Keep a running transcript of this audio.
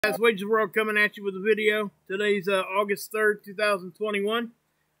Guys, Wages World coming at you with a video. Today's August 3rd, 2021.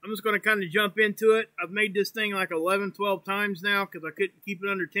 I'm just going to kind of jump into it. I've made this thing like 11, 12 times now because I couldn't keep it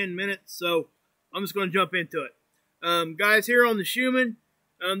under 10 minutes. So I'm just going to jump into it. Guys, here on the Schumann,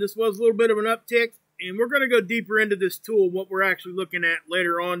 this was a little bit of an uptick. And we're going to go deeper into this tool, what we're actually looking at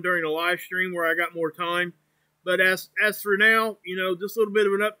later on during the live stream where I got more time. But as for now, you know, this little bit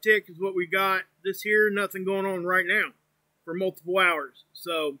of an uptick is what we got. This here, nothing going on right now for multiple hours.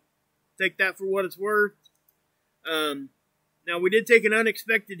 So take that for what it's worth. Now we did take an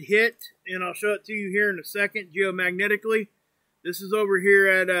unexpected hit, and I'll show it to you here in a second, geomagnetically. This is over here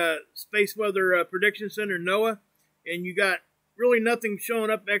at Space Weather Prediction Center, NOAA, and you got really nothing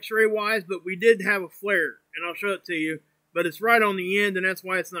showing up x-ray wise, but we did have a flare, and I'll show it to you, but it's right on the end, and that's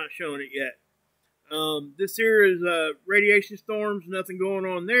why it's not showing it yet. This here is radiation storms, nothing going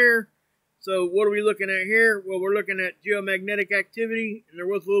on there. So what are we looking at here? Well, we're looking at geomagnetic activity, and there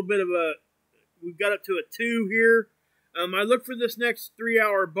was a little bit of we've got up to a 2 here. I look for this next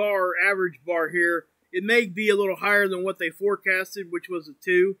 3-hour bar, average bar here. It may be a little higher than what they forecasted, which was a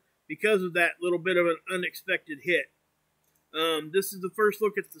 2, because of that little bit of an unexpected hit. This is the first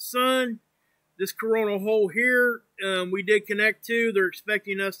look at the sun. This coronal hole here, we did connect to. They're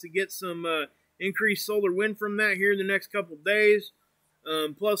expecting us to get some increased solar wind from that here in the next couple days.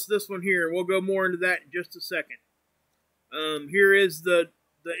 Plus this one here, and we'll go more into that in just a second. Here is the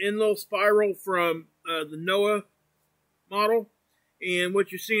Enlil spiral from the NOAA model, and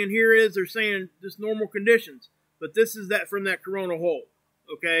what you're seeing here is they're saying just normal conditions, but this is that from that coronal hole,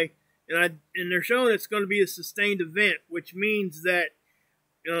 okay? And they're showing it's going to be a sustained event, which means that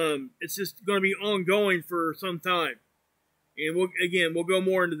it's just going to be ongoing for some time. And we'll go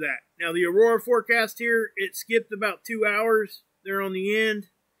more into that. Now the aurora forecast here, it skipped about 2 hours there on the end,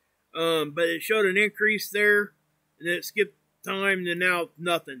 but it showed an increase there, and then it skipped time, and then now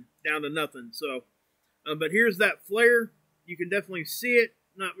nothing, down to nothing. So, but here's that flare. You can definitely see it.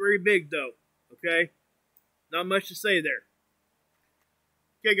 Not very big though. Okay, not much to say there.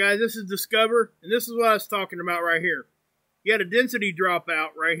 Okay, guys, this is Discover, and this is what I was talking about right here. You had a density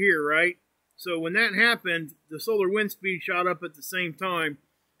dropout right here, right? So when that happened, the solar wind speed shot up at the same time,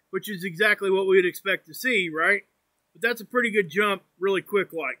 which is exactly what we'd expect to see, right? But that's a pretty good jump, really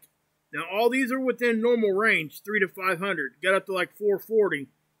quick like. Now, all these are within normal range, 3 to 500. Got up to like 440.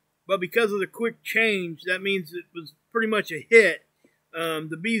 But because of the quick change, that means it was pretty much a hit.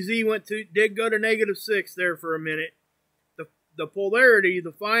 The BZ did go to -6 there for a minute. The polarity,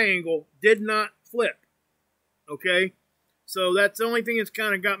 the phi angle, did not flip. Okay? So that's the only thing that's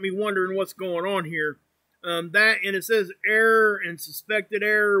kind of got me wondering what's going on here. That, and it says error and suspected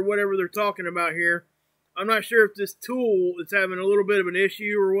error, or whatever they're talking about here. I'm not sure if this tool is having a little bit of an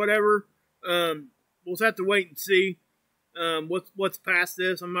issue or whatever. We'll just have to wait and see what's past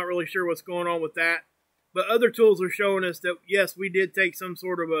this. I'm not really sure what's going on with that. But other tools are showing us that, yes, we did take some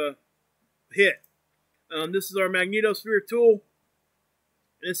sort of a hit. This is our magnetosphere tool,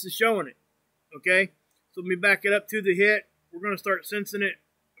 and this is showing it. Okay? So let me back it up to the hit. We're going to start sensing it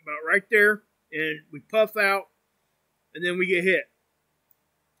about right there, and we puff out, and then we get hit.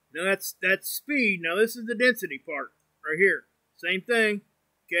 Now that's speed. Now this is the density part right here. Same thing.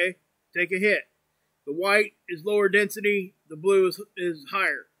 Okay, take a hit. The white is lower density. The blue is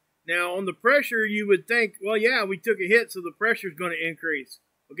higher. Now on the pressure, you would think, well, yeah, we took a hit, so the pressure is going to increase.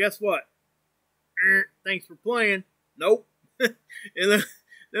 Well, guess what? Thanks for playing. Nope. And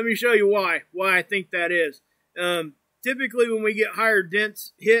let me show you why I think that is. Typically, when we get higher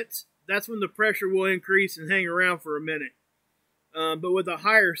dense hits, that's when the pressure will increase and hang around for a minute. But with a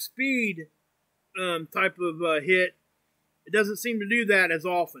higher speed type of hit, it doesn't seem to do that as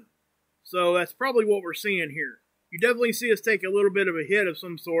often. So that's probably what we're seeing here. You definitely see us take a little bit of a hit of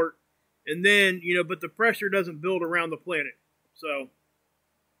some sort, and then, you know, but the pressure doesn't build around the planet. So,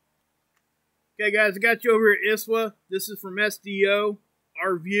 okay, guys, I got you over at ISWA. This is from SDO,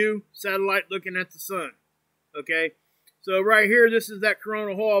 our view, satellite looking at the sun. Okay. So right here, this is that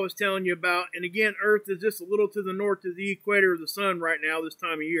coronal hole I was telling you about. And again, Earth is just a little to the north of the equator of the sun right now this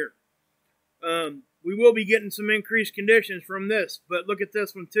time of year. We will be getting some increased conditions from this, but look at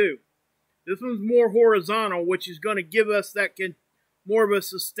this one too. This one's more horizontal, which is going to give us that more of a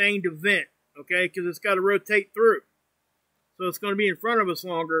sustained event, okay, because it's got to rotate through. So it's going to be in front of us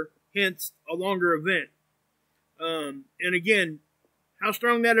longer, hence a longer event. And again, how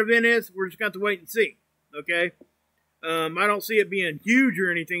strong that event is, we're just going to have to wait and see, okay? I don't see it being huge or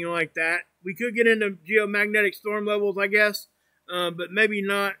anything like that. We could get into geomagnetic storm levels, I guess, but maybe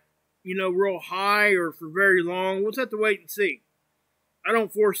not, you know, real high or for very long. We'll just have to wait and see. I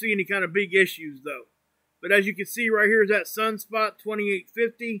don't foresee any kind of big issues, though. But as you can see right here is that sunspot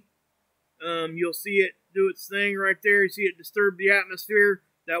 2850. You'll see it do its thing right there. You see it disturb the atmosphere.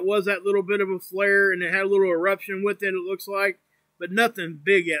 That was that little bit of a flare, and it had a little eruption with it, it looks like. But nothing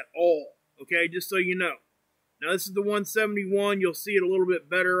big at all, okay, just so you know. Now this is the 171. You'll see it a little bit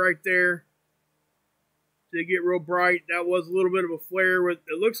better right there. To get real bright, that was a little bit of a flare. It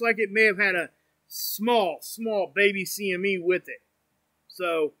looks like it may have had a small baby CME with it.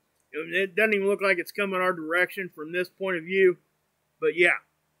 So it doesn't even look like it's coming our direction from this point of view. But yeah.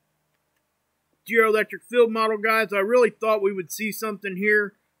 Geoelectric field model, guys. I really thought we would see something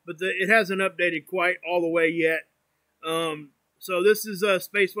here, but it hasn't updated quite all the way yet. So this is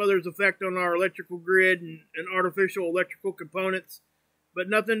space weather's effect on our electrical grid and artificial electrical components, but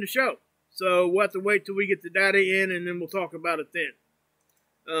nothing to show. So we'll have to wait till we get the data in, and then we'll talk about it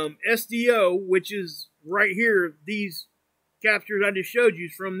then. SDO, which is right here, these captures I just showed you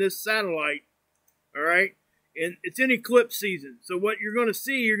from this satellite, all right? And it's in eclipse season. So what you're going to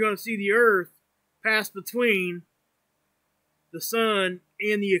see the Earth pass between the sun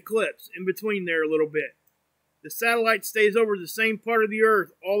and the eclipse, in between there a little bit. The satellite stays over the same part of the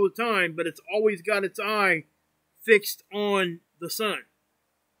Earth all the time, but it's always got its eye fixed on the sun.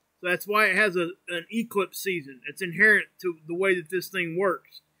 So that's why it has an eclipse season. It's inherent to the way that this thing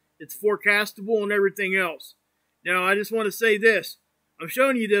works. It's forecastable and everything else. Now, I just want to say this. I'm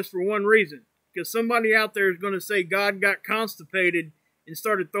showing you this for one reason. Because somebody out there is going to say God got constipated and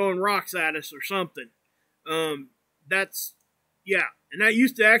started throwing rocks at us or something. Yeah. And that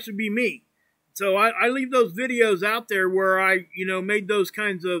used to actually be me. So I leave those videos out there where I, made those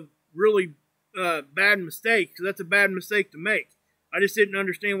kinds of really bad mistakes. Because that's a bad mistake to make. I just didn't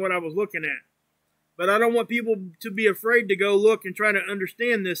understand what I was looking at. But I don't want people to be afraid to go look and try to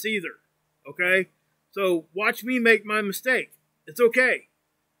understand this either. Okay? So watch me make my mistake. It's okay.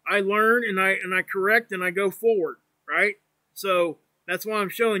 I learn and I correct and I go forward. Right? So that's why I'm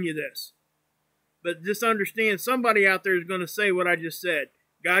showing you this. But just understand, somebody out there is going to say what I just said.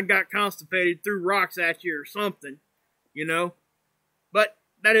 God got constipated, threw rocks at you or something. But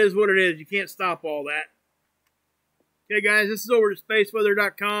that is what it is. You can't stop all that. Okay, guys, this is over at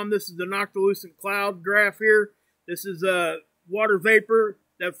spaceweather.com. This is the noctilucent cloud graph here. This is water vapor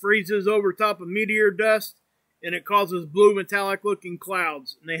that freezes over top of meteor dust, and it causes blue metallic-looking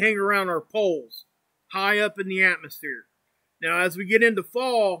clouds. And they hang around our poles, high up in the atmosphere. Now, as we get into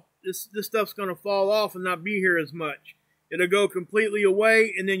fall, this stuff's going to fall off and not be here as much. It'll go completely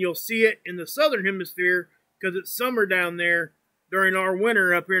away, and then you'll see it in the southern hemisphere because it's summer down there during our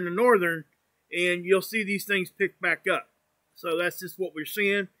winter up here in the northern, and you'll see these things pick back up. So that's just what we're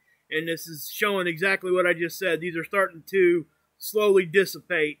seeing, and this is showing exactly what I just said. These are starting to slowly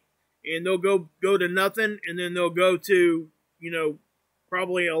dissipate, and they'll go to nothing, and then they'll go to,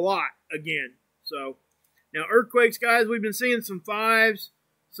 probably a lot again. So now earthquakes, guys, we've been seeing some 5s,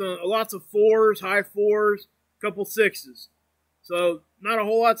 lots of 4s, high 4s, a couple 6s. So not a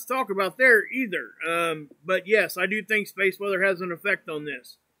whole lot to talk about there either. But yes, I do think space weather has an effect on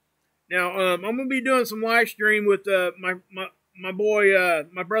this. Now, I'm going to be doing some live stream with my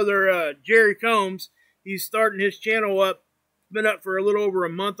brother Jerry Combs. He's starting his channel up. It's been up for a little over a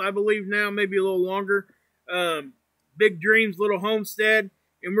month, I believe now, maybe a little longer. Big Dreams Little Homestead.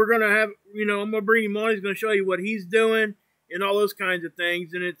 And we're going to have, I'm going to bring him on. He's going to show you what he's doing and all those kinds of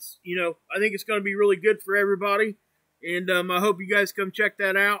things. And it's, I think it's going to be really good for everybody. And I hope you guys come check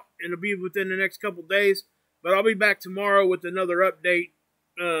that out. And it'll be within the next couple days. But I'll be back tomorrow with another update.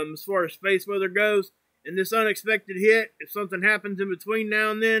 As far as space weather goes, and this unexpected hit, if something happens in between now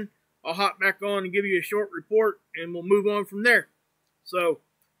and then, I'll hop back on and give you a short report, and we'll move on from there. So,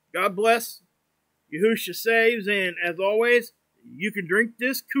 God bless, Yahushua saves, and as always, you can drink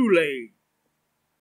this Kool-Aid.